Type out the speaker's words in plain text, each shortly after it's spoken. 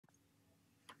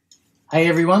Hey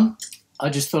everyone, I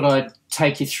just thought I'd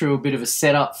take you through a bit of a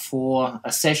setup for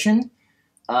a session.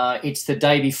 It's the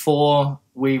day before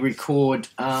we record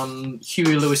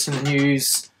Huey Lewis and the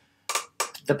News,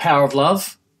 The Power of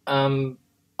Love. I'm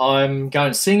going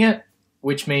to sing it,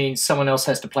 which means someone else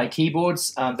has to play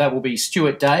keyboards. That will be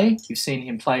Stuart Day. You've seen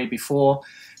him play before,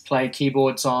 played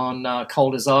keyboards on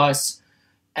Cold as Ice,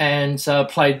 and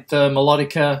played the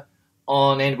melodica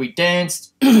on And We Danced.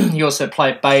 He also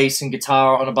played bass and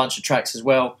guitar on a bunch of tracks as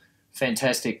well.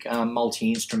 Fantastic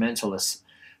multi-instrumentalist.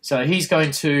 So he's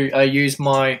going to use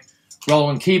my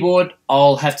Roland keyboard.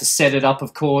 I'll have to set it up,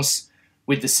 of course,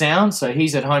 with the sound. So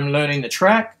he's at home learning the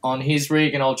track on his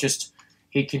rig, and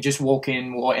he can just walk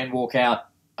in and walk out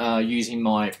using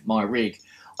my rig.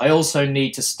 I also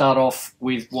need to start off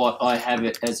with what I have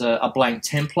it as a blank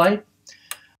template.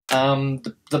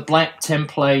 The blank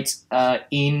template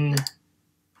in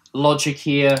Logic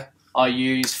here I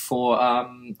use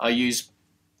the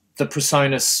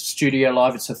PreSonus Studio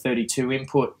Live. It's a 32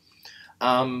 input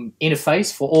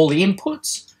interface for all the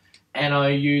inputs, and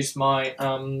I use my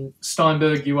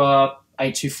Steinberg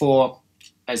UR824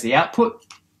 as the output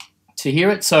to hear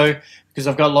it. So because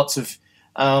I've got lots of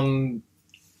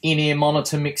in-ear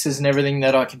monitor mixes and everything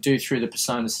that I can do through the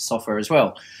PreSonus software as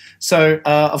well. So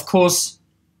of course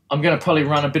I'm going to probably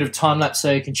run a bit of time-lapse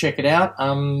so you can check it out.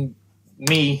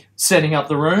 Me setting up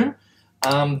the room.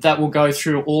 That will go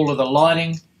through all of the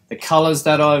lighting, the colours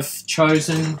that I've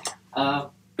chosen. I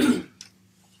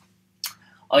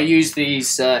use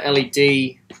these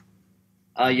LED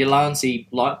Ulanzi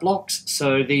light blocks.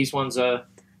 So these ones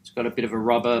it's got a bit of a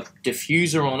rubber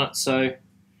diffuser on it. So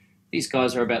these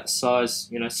guys are about the size,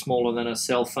 smaller than a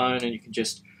cell phone, and you can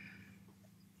just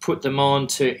put them on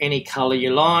to any colour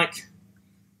you like,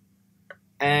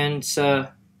 and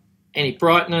any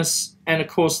brightness. And of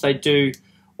course they do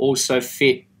also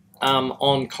fit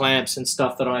on clamps and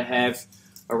stuff that I have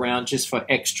around just for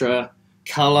extra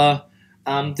colour.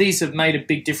 These have made a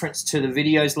big difference to the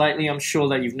videos lately, I'm sure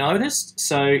that you've noticed.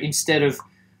 So instead of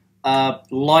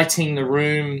lighting the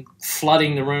room,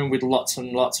 flooding the room with lots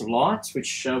and lots of lights,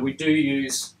 which we do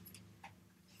use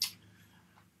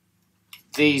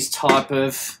these type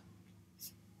of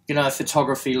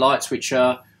photography lights, which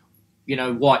are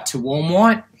white to warm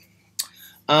white.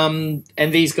 And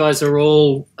these guys are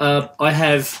all, I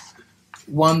have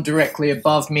one directly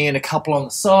above me and a couple on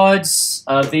the sides.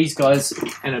 These guys,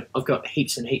 and I've got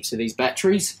heaps and heaps of these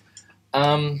batteries.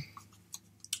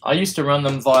 I used to run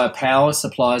them via power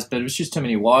supplies, but it was just too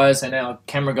many wires, and our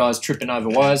camera guy's tripping over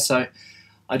wires, so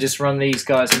I just run these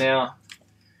guys now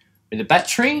with a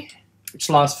battery, which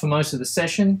lasts for most of the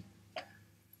session.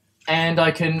 And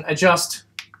I can adjust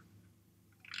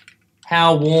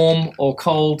how warm or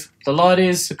cold the light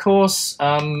is, of course.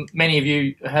 Many of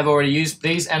you have already used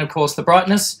these, and of course the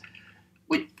brightness.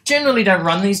 We generally don't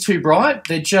run these too bright.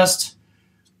 They're just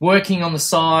working on the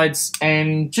sides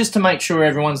and just to make sure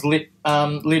everyone's lit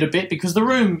a bit, because the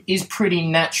room is pretty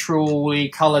naturally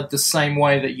coloured the same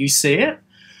way that you see it.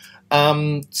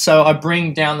 So I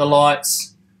bring down the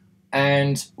lights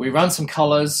and we run some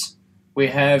colours. We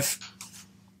have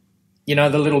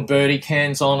the little birdie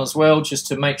cans on as well, just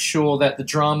to make sure that the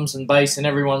drums and bass and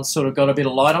everyone's sort of got a bit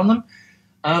of light on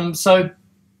them. So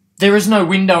there is no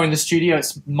window in the studio.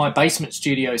 It's my basement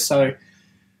studio, so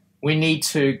we need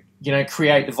to,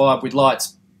 create the vibe with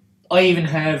lights. I even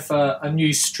have a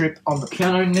new strip on the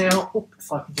piano now. Oop,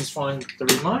 if I can just find the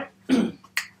remote.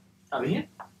 Over here.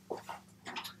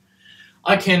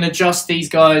 I can adjust these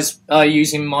guys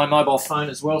using my mobile phone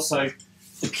as well. So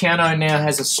the piano now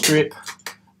has a strip.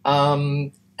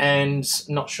 And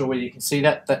not sure whether you can see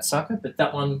that sucker, but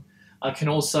that one I can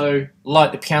also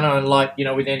light the piano and light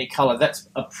with any color. That's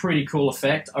a pretty cool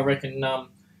effect. I reckon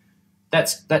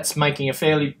that's making a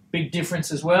fairly big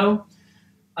difference as well.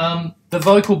 The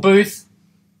vocal booth,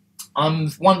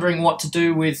 I'm wondering what to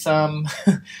do with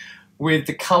with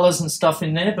the colors and stuff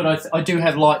in there, but I do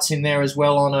have lights in there as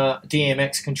well on a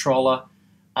DMX controller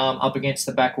up against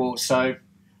the back wall. So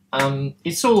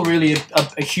it's all really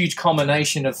a huge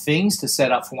combination of things to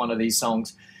set up for one of these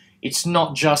songs. It's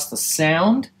not just the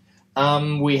sound.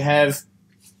 We have,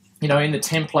 in the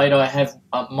template, I have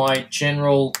my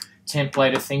general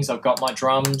template of things. I've got my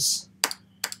drums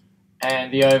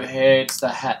and the overheads, the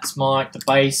hats mic, the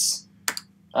bass.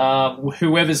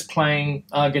 Whoever's playing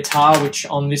guitar, which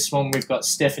on this one we've got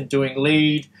Stefan doing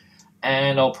lead,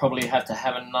 and I'll probably have to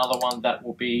have another one that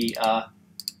will be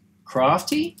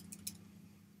Crazy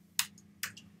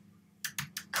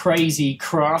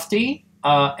Crafty,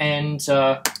 and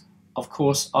of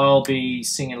course I'll be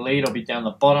singing lead. I'll be down the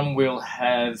bottom. We'll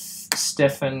have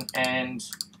Stefan and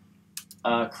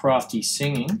Crafty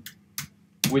singing.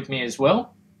 with me as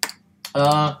well.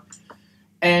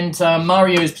 And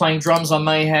Mario is playing drums. I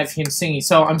may have him singing.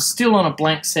 So I'm still on a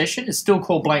blank session. It's still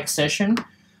called blank session.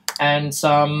 And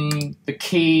the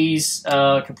keys,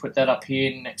 I can put that up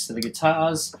here next to the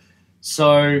guitars.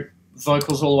 So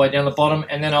vocals all the way down the bottom.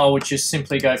 And then I would just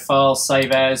simply go File,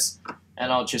 Save As,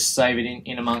 and I'll just save it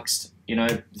in amongst, you know,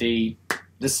 the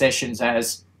sessions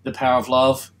as The Power of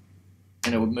Love,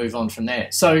 and it would move on from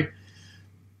there. So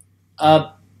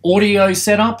audio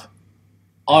setup,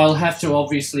 I'll have to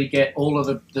obviously get all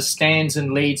of the stands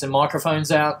and leads and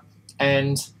microphones out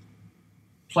and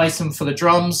place them for the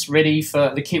drums, ready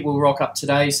for the kit. Will rock up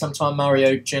today. Sometime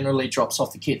Mario generally drops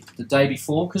off the kit the day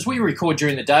before, because we record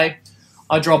during the day.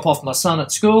 I drop off my son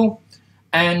at school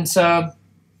and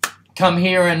come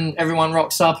here and everyone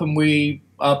rocks up, and we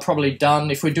are probably done.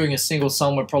 If we're doing a single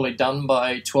song, we're probably done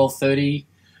by 12:30,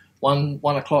 1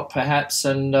 o'clock perhaps.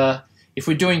 And if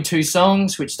we're doing 2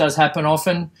 songs, which does happen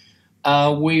often,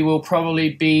 we will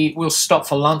probably we'll stop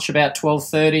for lunch about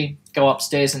 12:30, go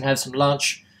upstairs and have some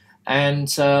lunch, and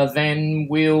then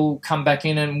we'll come back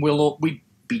in and we'll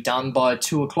be done by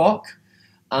 2 o'clock.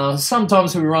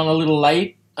 Sometimes we run a little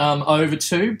late, over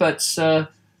 2, but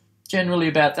generally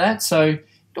about that. So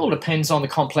it all depends on the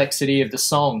complexity of the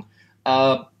song.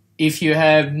 If you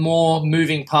have more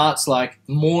moving parts, like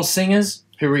more singers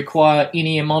who require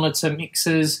in-ear monitor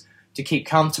mixers to keep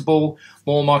comfortable,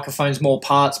 more microphones, more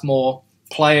parts, more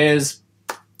players,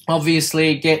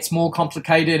 obviously it gets more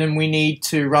complicated and we need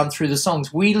to run through the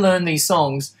songs. We learn these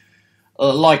songs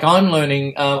like I'm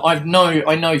learning. I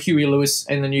know Huey Lewis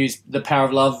and the News, The Power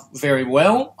of Love, very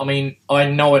well. I mean, I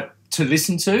know it to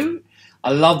listen to.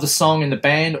 I love the song and the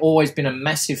band, always been a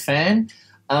massive fan.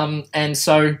 And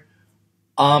so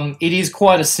it is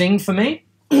quite a sing for me.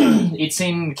 It's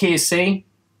in key of C.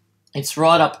 It's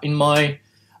right up in my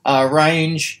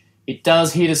range. It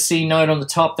does hit a C note on the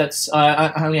top. That's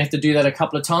I only have to do that a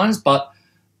couple of times, but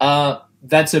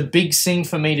that's a big sing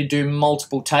for me to do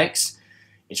multiple takes.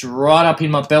 It's right up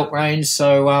in my belt range,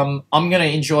 so I'm going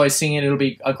to enjoy singing it. It'll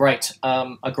be a great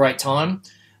time.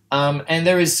 And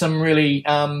there is some really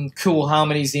cool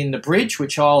harmonies in the bridge,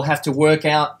 which I'll have to work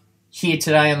out here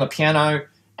today on the piano,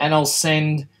 and I'll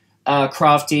send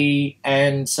Crafty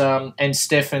and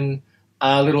Stefan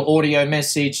a little audio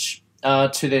message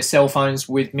to their cell phones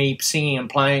with me singing and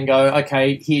playing. Go,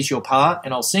 okay, here's your part,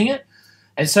 and I'll sing it.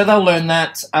 And so they'll learn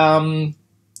that.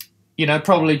 You know,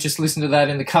 probably just listen to that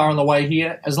in the car on the way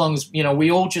here. As long as, you know, we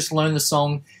all just learn the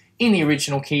song in the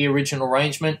original key, original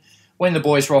arrangement. When the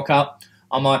boys rock up,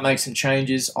 I might make some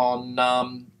changes on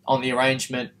the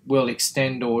arrangement. We'll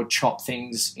extend or chop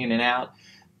things in and out.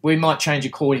 We might change a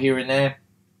chord here and there.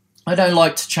 I don't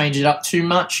like to change it up too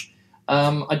much.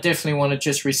 I definitely want to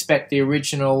just respect the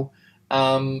original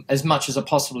as much as I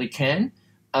possibly can.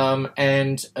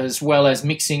 And as well as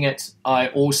mixing it, I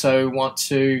also want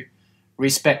to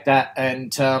respect that,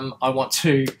 and I want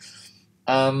to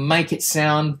make it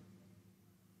sound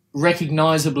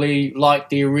recognizably like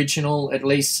the original, at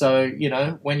least, so, you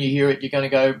know, when you hear it, you're going to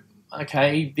go,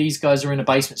 okay, these guys are in a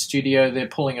basement studio, they're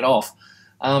pulling it off.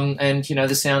 And, you know,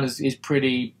 the sound is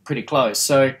pretty close.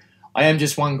 So I am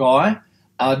just one guy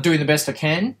doing the best I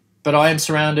can, but I am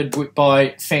surrounded by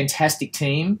a fantastic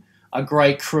team, a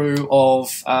great crew of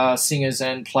singers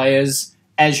and players,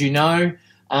 as you know.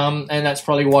 And that's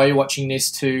probably why you're watching this,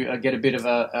 to get a bit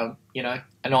of you know,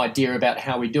 an idea about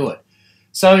how we do it.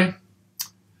 So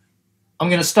I'm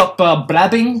going to stop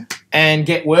blabbing and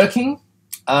get working.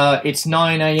 It's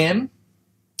 9 AM,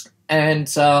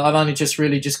 and I've only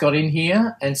just got in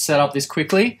here and set up this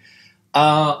quickly.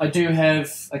 I do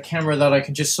have a camera that I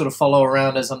can just sort of follow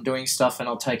around as I'm doing stuff, and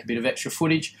I'll take a bit of extra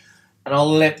footage. And I'll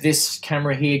let this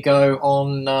camera here go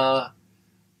on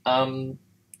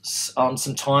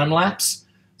some time lapse.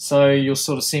 So you'll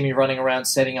sort of see me running around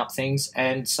setting up things,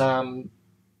 and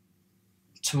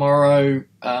tomorrow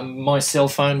my cell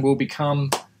phone will become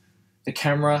the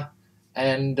camera,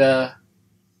 and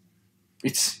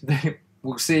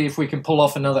we'll see if we can pull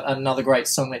off another great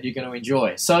song that you're going to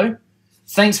enjoy. So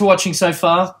thanks for watching so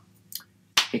far.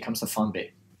 Here comes the fun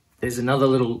bit. There's another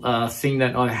little thing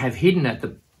that I have hidden at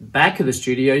the back of the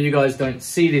studio. You guys don't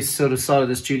see this sort of side of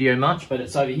the studio much, but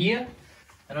it's over here,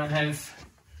 and I have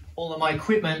all of my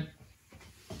equipment,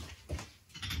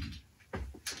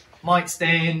 mic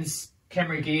stands,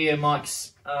 camera gear,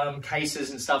 mics,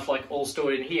 cases and stuff, like, all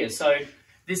stored in here. So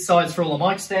this side's for all the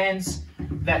mic stands,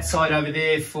 that side over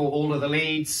there for all of the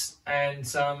leads and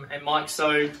mics.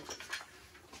 So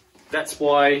that's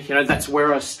why, you know, that's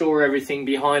where I store everything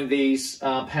behind these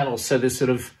panels. So this sort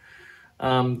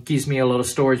of gives me a lot of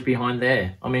storage behind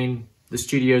there. I mean, the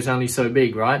studio's only so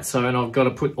big, right? So, and I've got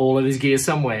to put all of this gear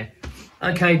somewhere.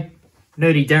 Okay,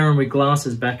 nerdy Darren with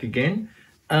glasses back again.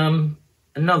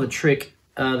 Another trick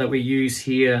that we use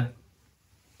here,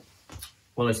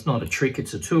 well, it's not a trick,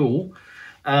 it's a tool,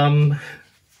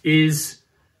 is,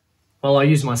 well, I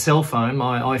use my cell phone,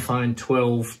 my iPhone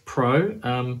 12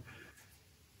 Pro,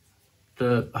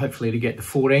 hopefully to get the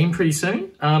 14 pretty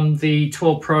soon. The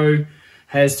 12 Pro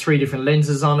has 3 different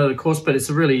lenses on it, of course, but it's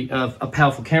a really a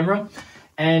powerful camera.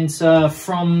 And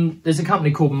there's a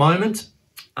company called Moment,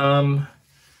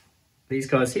 these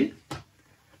guys here,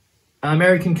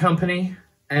 American company,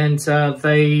 and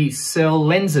they sell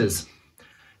lenses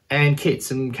and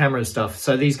kits and camera stuff.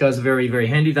 So these guys are very, very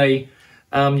handy. They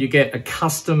you get a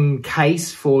custom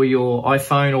case for your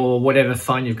iPhone or whatever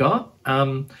phone you've got.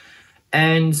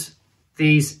 And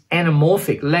these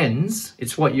anamorphic lens,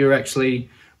 it's what you're actually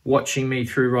watching me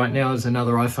through right now, is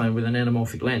another iPhone with an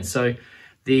anamorphic lens. So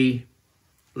the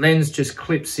lens just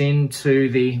clips into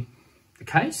the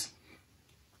case.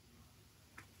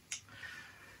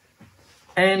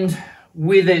 And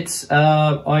with it,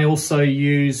 I also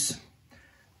use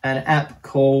an app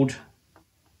called,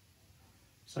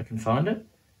 so I can find it,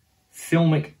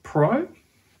 Filmic Pro.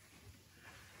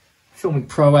 Filmic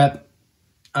Pro app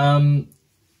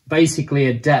basically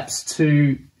adapts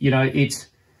to, you know, it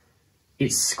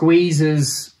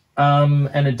squeezes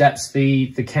and adapts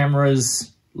the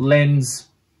camera's lens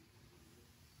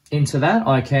into that.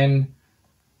 I can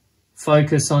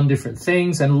focus on different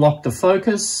things and lock the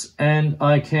focus, and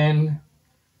I can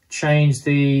change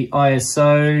the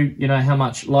ISO, you know, how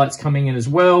much light's coming in as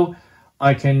well.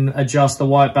 I can adjust the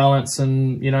white balance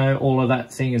and, you know, all of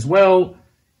that thing as well.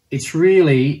 It's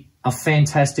really a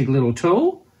fantastic little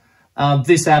tool.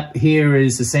 This app here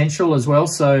is essential as well.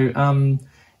 So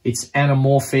it's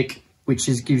anamorphic, which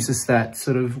gives us that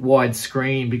sort of wide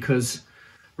screen, because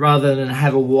rather than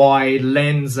have a wide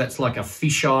lens that's like a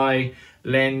fisheye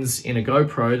lens in a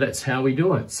GoPro, that's how we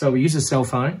do it. So we use a cell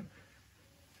phone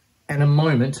and a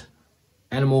Moment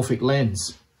anamorphic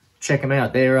lens. Check them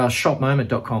out. They're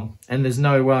shopmoment.com, and there's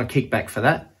no kickback for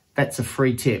that. That's a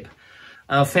free tip.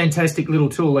 A fantastic little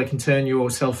tool that can turn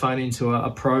your cell phone into a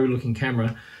pro-looking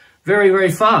camera very, very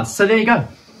fast. So there you go,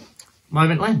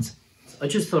 Moment lens. I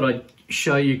just thought I'd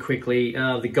show you quickly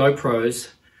the GoPros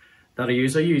that I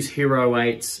use. I use Hero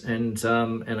 8s and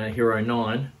a Hero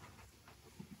 9.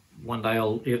 One day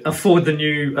I'll afford the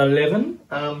new 11.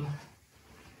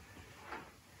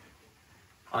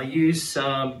 I use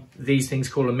these things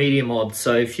called a media mod.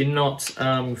 So if you're not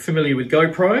familiar with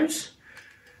GoPros,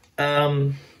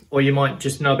 or you might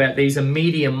just know about these, a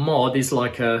media mod is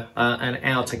like an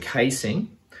outer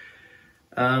casing.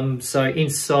 So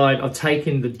inside, I've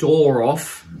taken the door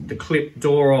off, the clip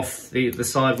door off the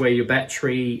side where your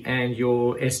battery and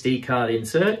your SD card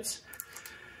inserts,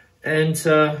 and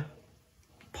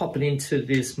pop it into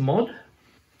this mod.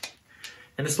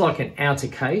 And it's like an outer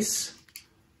case.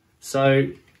 So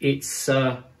it's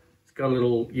got a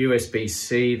little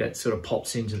USB-C that sort of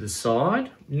pops into the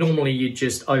side. Normally you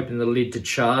just open the lid to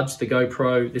charge the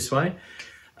GoPro this way.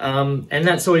 And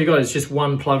that's all you got, is just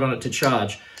one plug on it to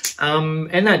charge.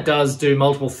 And that does do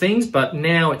multiple things, but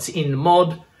now it's in the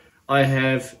mod. I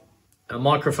have a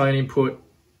microphone input,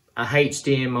 a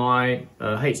HDMI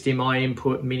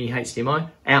input, mini HDMI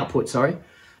output, sorry,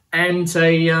 and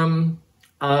a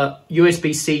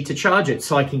USB-C to charge it.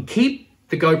 So I can keep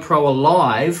the GoPro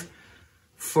alive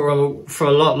for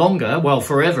a lot longer, well,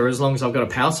 forever, as long as I've got a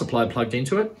power supply plugged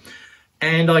into it.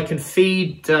 And I can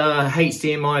feed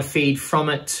HDMI feed from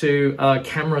it to a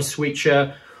camera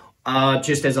switcher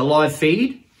just as a live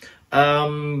feed,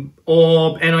 and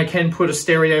I can put a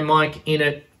stereo mic in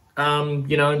it,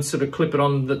 you know, and sort of clip it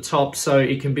on the top, so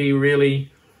it can be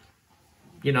really,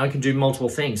 you know, it can do multiple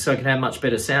things, so it can have much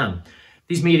better sound.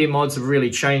 These media mods have really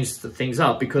changed things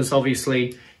up, because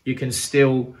obviously you can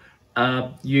still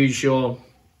use your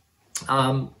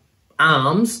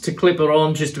arms to clip it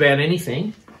on just about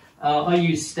anything. I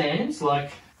use stands,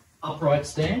 like upright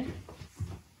stand.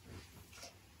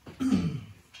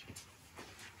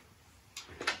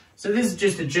 So this is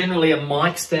just generally a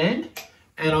mic stand,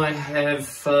 and I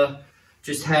have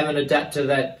just have an adapter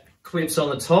that clips on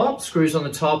the top, screws on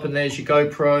the top, and there's your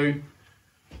GoPro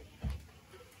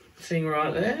thing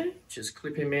right there. Just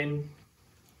clip him in,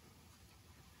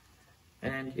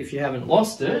 and if you haven't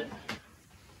lost it,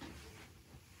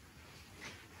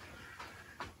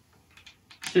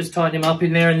 just tighten him up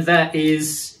in there, and that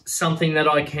is something that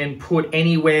I can put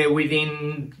anywhere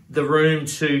within the room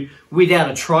without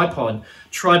a tripod.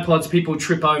 Tripods, people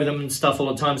trip over them and stuff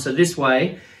all the time. So this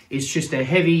way, it's just a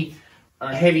heavy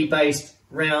based,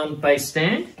 round based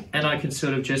stand, and I can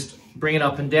sort of just bring it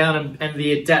up and down, and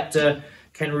the adapter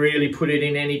can really put it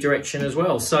in any direction as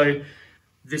well. So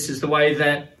this is the way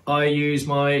that I use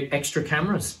my extra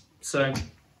cameras. So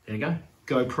there you go,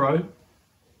 GoPro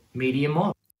medium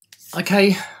mod.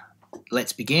 Okay,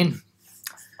 let's begin.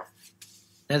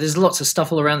 Now there's lots of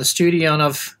stuff all around the studio, and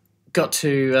I've got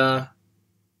to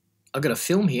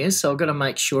film here, so I've got to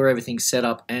make sure everything's set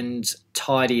up and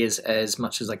tidy as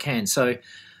much as I can. So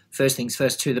first things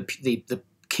first, too, the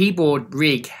keyboard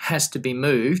rig has to be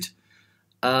moved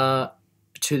to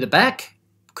the back,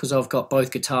 because I've got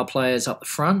both guitar players up the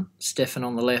front, Stefan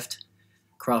on the left,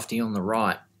 Crafty on the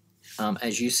right,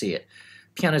 as you see it.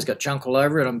 Piano's got junk all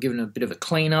over it. I'm giving it a bit of a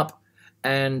clean up,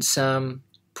 and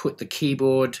put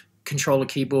the controller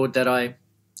keyboard that I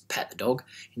pat the dog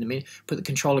in a minute. Put the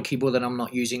controller keyboard that I'm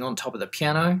not using on top of the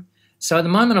piano. So at the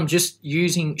moment I'm just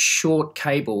using short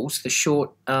cables. The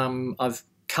short, I've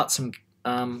cut some,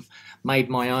 made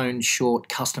my own short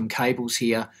custom cables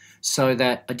here, so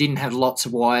that I didn't have lots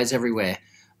of wires everywhere,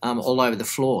 all over the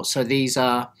floor. So these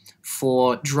are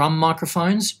for drum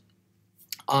microphones.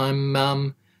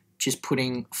 I'm just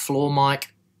putting floor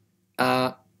mic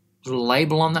little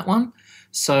label on that one.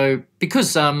 So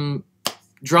because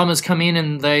drummers come in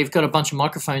and they've got a bunch of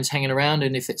microphones hanging around,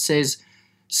 and if it says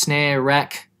snare,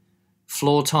 rack,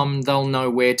 floor tom, they'll know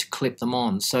where to clip them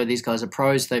on. So these guys are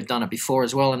pros. They've done it before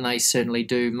as well, and they certainly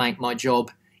do make my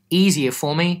job easier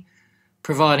for me,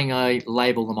 providing I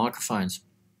label the microphones.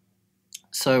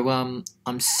 So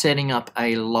I'm setting up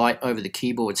a light over the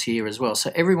keyboards here as well.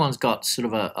 So everyone's got sort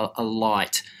of a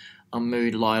light, a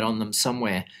mood light on them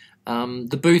somewhere.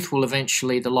 The booth will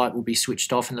eventually, the light will be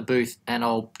switched off in the booth, and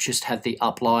I'll just have the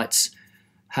up lights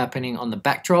happening on the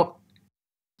backdrop.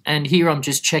 And here I'm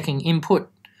just checking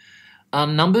input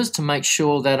numbers to make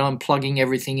sure that I'm plugging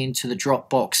everything into the drop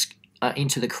box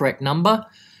into the correct number.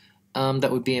 That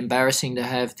would be embarrassing to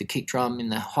have the kick drum in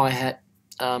the hi-hat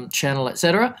channel,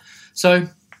 etc. So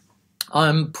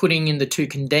I'm putting in the two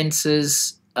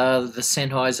condensers, the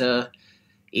Sennheiser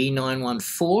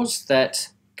E914s that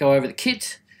go over the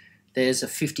kit. There's a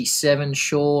 57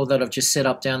 Shaw that I've just set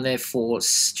up down there for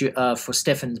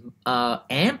Stefan's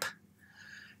amp.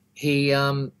 He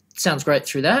sounds great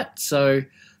through that. So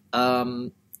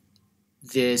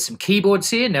there's some keyboards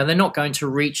here. Now they're not going to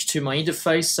reach to my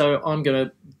interface, so I'm going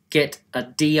to get a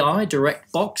DI,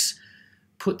 direct box,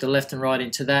 put the left and right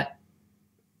into that,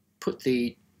 put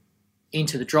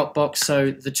into the drop box,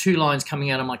 so the two lines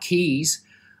coming out of my keys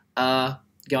are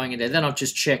going in there. Then I've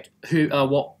just checked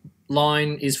what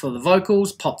line is for the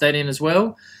vocals, pop that in as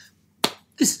well.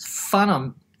 This is fun.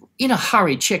 I'm in a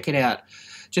hurry. Check it out.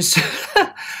 Just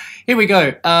here we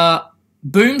go.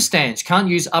 Boom stands. Can't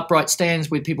use upright stands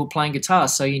with people playing guitar,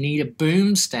 so you need a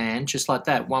boom stand just like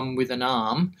that, one with an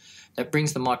arm that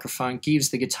brings the microphone,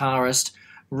 gives the guitarist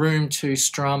room to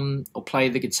strum or play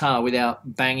the guitar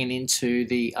without banging into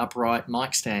the upright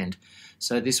mic stand.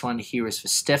 So this one here is for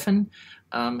Stefan.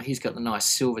 He's got the nice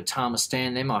silver Tama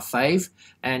stand there, my fave,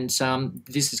 and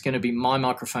this is going to be my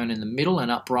microphone in the middle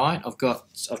and upright.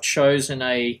 I've chosen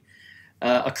a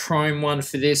chrome one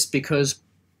for this because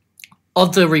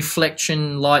of the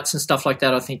reflection lights and stuff like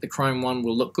that. I think the chrome one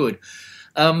will look good.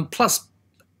 Plus,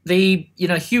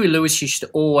 Huey Lewis used to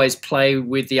always play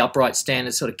with the upright stand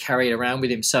and sort of carry it around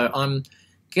with him. So I'm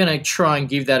going to try and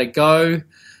give that a go.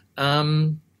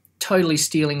 Totally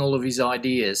stealing all of his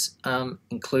ideas,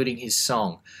 including his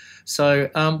song. So,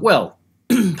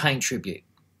 paying tribute.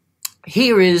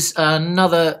 Here is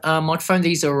another microphone.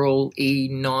 These are all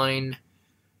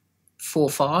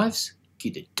E945s.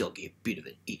 Give the doggy a bit of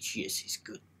an itch. Yes, he's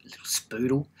good. Little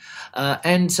spoodle.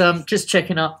 And just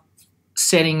checking up,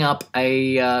 setting up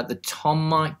the tom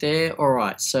mic there. All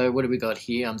right, so what do we got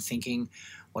here? I'm thinking,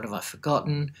 what have I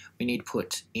forgotten? We need to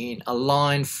put in a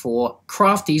line for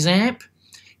Crafty's amp.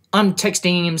 I'm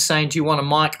texting him saying, do you want a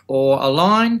mic or a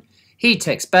line? He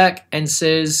texts back and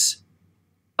says,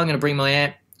 I'm going to bring my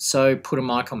amp, so put a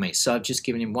mic on me. So I've just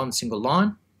given him one single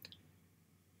line,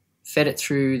 fed it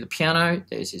through the piano.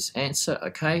 There's his answer,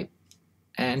 okay.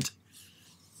 And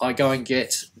I go and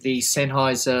get the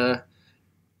Sennheiser,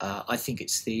 I think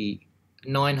it's the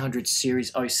 900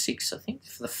 series 06, I think,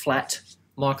 for the flat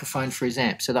microphone for his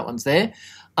amp. So that one's there.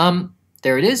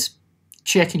 There it is.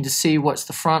 Checking to see what's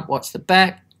the front, what's the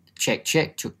back. Check,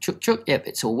 check, chook, chook, chook. Yep,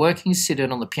 it's all working. Sit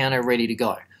it on the piano, ready to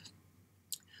go.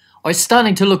 Oh, it's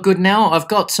starting to look good now. I've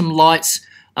got some lights.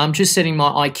 I'm just setting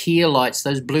my IKEA lights,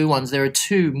 those blue ones. There are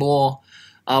two more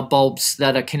bulbs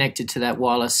that are connected to that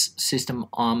wireless system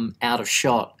out of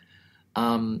shot.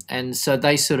 And so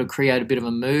they sort of create a bit of a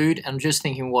mood. I'm just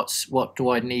thinking, what do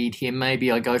I need here?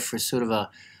 Maybe I go for a sort of a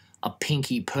a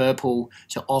pinky purple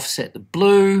to offset the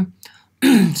blue.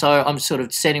 So I'm sort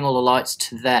of setting all the lights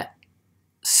to that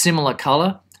similar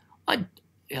color.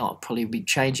 I'll probably be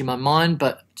changing my mind,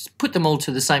 but just put them all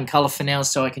to the same color for now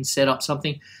so I can set up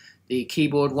something. The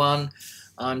keyboard one,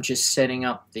 I'm just setting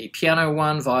up the piano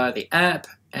one via the app,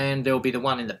 and there'll be the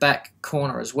one in the back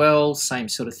corner as well, same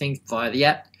sort of thing via the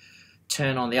app.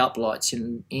 Turn on the up lights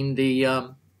in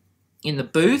the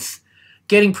booth.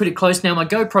 Getting pretty close now. My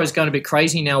GoPro's going a bit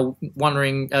crazy now,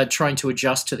 trying to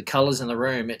adjust to the colors in the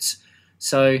room. It's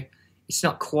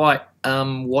not quite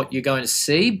what you're going to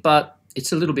see, but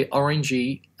it's a little bit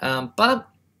orangey. But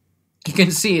you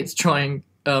can see it's trying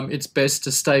its best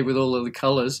to stay with all of the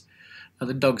colors.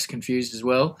 The dog's confused as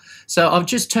well. So I've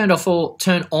just turned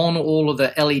on all of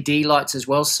the LED lights as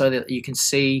well, so that you can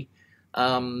see.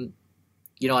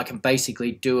 I can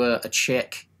basically do a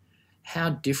check. How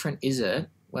different is it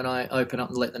when I open up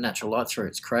and let the natural light through?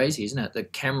 It's crazy, isn't it? The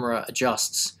camera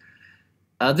adjusts.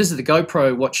 This is the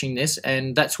GoPro watching this,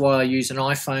 and that's why I use an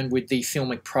iPhone with the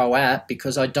Filmic Pro app,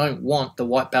 because I don't want the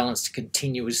white balance to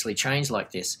continuously change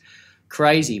like this.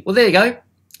 Crazy. Well, there you go.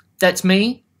 That's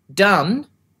me. Done.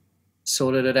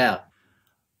 Sorted it out.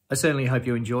 I certainly hope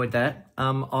you enjoyed that.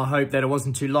 I hope that it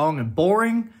wasn't too long and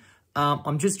boring.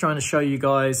 I'm just trying to show you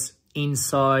guys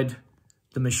inside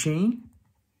the machine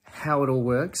how it all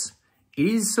works. It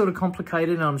is sort of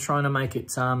complicated, and I'm trying to make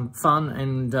it fun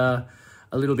and a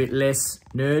little bit less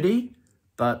nerdy,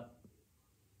 but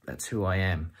that's who I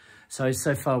am. So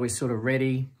far we're sort of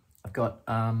ready. I've got,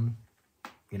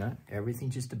 everything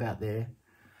just about there.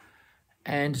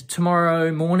 And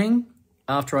tomorrow morning,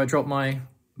 after I drop my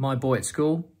boy at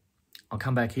school, I'll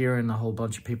come back here and a whole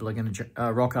bunch of people are going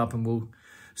to rock up, and we'll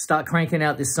start cranking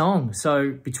out this song.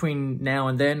 So between now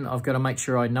and then, I've got to make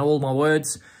sure I know all my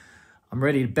words. I'm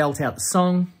ready to belt out the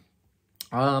song.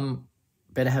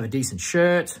 Better have a decent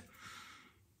shirt.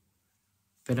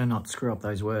 Better not screw up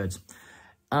those words.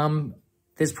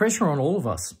 There's pressure on all of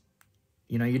us.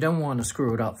 You don't want to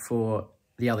screw it up for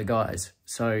the other guys.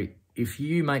 So if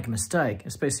you make a mistake,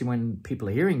 especially when people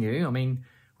are hearing you,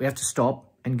 we have to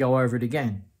stop and go over it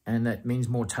again. And that means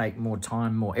more take, more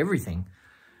time, more everything.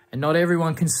 And not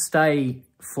everyone can stay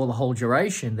for the whole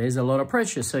duration. There's a lot of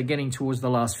pressure. So getting towards the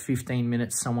last 15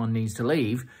 minutes, someone needs to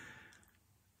leave.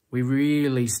 We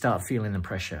really start feeling the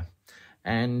pressure.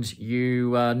 And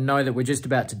you know that we're just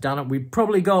about to done it. We've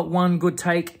probably got one good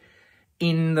take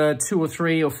in the 2 or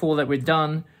 3 or 4 that we've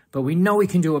done, but we know we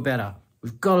can do it better.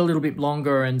 We've got a little bit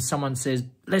longer, and someone says,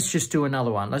 let's just do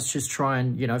another one. Let's just try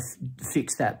and,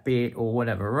 fix that bit or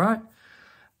whatever, right?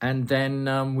 And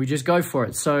then we just go for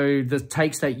it. So the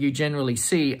takes that you generally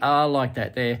see are like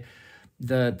that. They're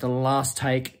the last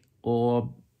take,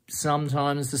 or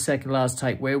sometimes the second last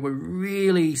take, where we're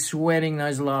really sweating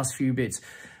those last few bits,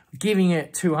 giving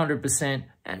it 200%.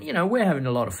 And, we're having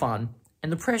a lot of fun.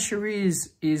 And the pressure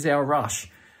is our rush.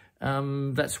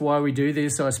 That's why we do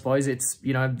this, I suppose. It's,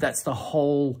 that's the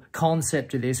whole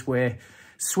concept of this. We're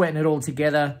sweating it all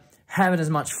together, having as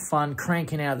much fun,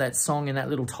 cranking out that song in that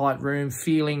little tight room,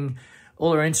 feeling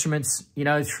all our instruments,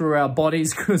 through our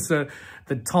bodies, because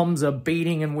the toms are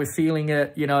beating and we're feeling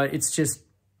it. It's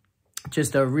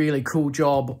just a really cool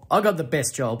job. I got the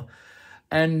best job,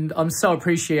 and I'm so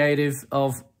appreciative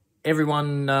of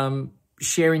everyone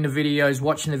sharing the videos,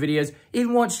 watching the videos,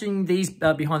 even watching these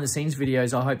behind the scenes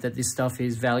videos. I hope that this stuff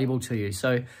is valuable to you.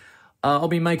 So I'll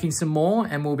be making some more,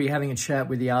 and we'll be having a chat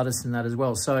with the artists and that as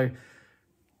well. So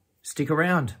stick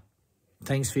around.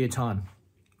 Thanks for your time.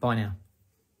 Bye now.